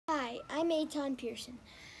I'm Eitan Pearson.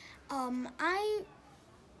 I'm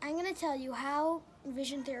gonna tell you how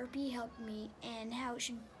vision therapy helped me and how it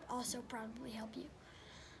should also probably help you.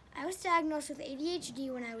 I was diagnosed with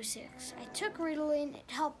ADHD when I was 6. I took Ritalin, it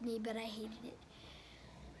helped me, but I hated it.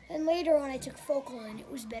 And later on I took focal and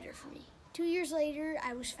it was better for me. 2 years later,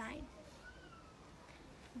 I was fine.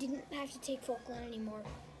 Didn't have to take focal anymore.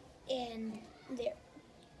 And there.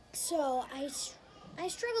 So I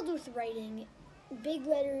struggled with writing. Big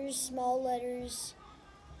letters, small letters,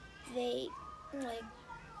 they,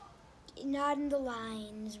 not in the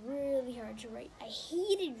lines, really hard to write. I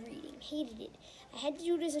hated reading, hated it. I had to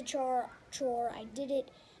do it as a chore, I did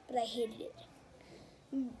it, but I hated it.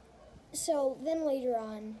 So then later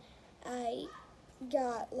on, I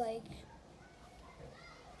got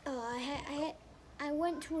I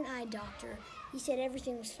went to an eye doctor. He said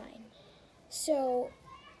everything was fine. So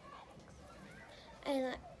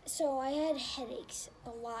I had headaches, a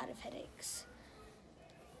lot of headaches.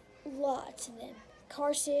 Lots of them.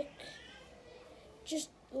 Car sick, just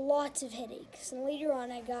lots of headaches. And later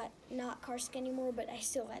on I got not car sick anymore, but I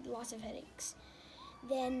still had lots of headaches.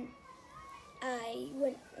 Then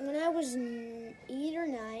when I was 8 or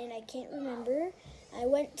 9, I can't remember, I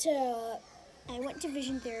went to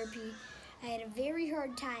vision therapy. I had a very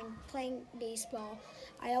hard time playing baseball.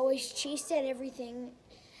 I always chased at everything.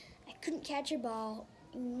 I couldn't catch a ball.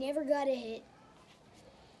 Never got a hit.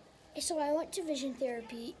 So I went to vision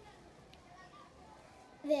therapy.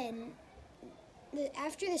 Then,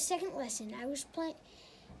 after the second lesson,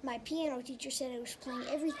 my piano teacher said I was playing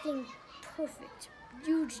everything perfect.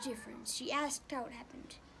 Huge difference. She asked how it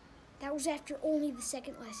happened. That was after only the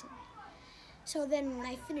second lesson. So then when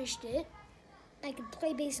I finished it, I could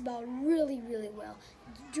play baseball really, really well.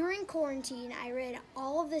 During quarantine, I read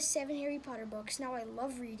all of the 7 Harry Potter books. Now I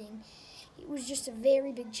love reading. It was just a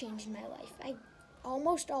very big change in my life. I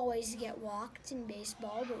almost always get walked in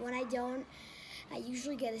baseball, but when I don't, I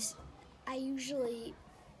usually get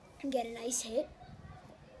a nice hit.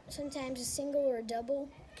 Sometimes a single or a double,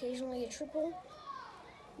 occasionally a triple,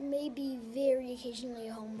 maybe very occasionally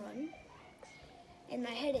a home run. And my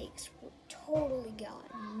headaches were totally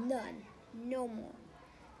gone. None. No more.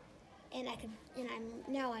 And I'm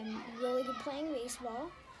really good playing baseball.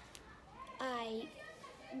 I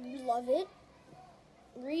love it.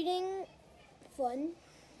 Reading, fun.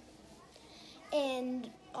 And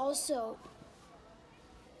also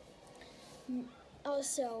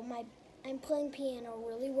I'm playing piano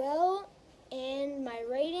really well, and my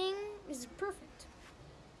writing is perfect.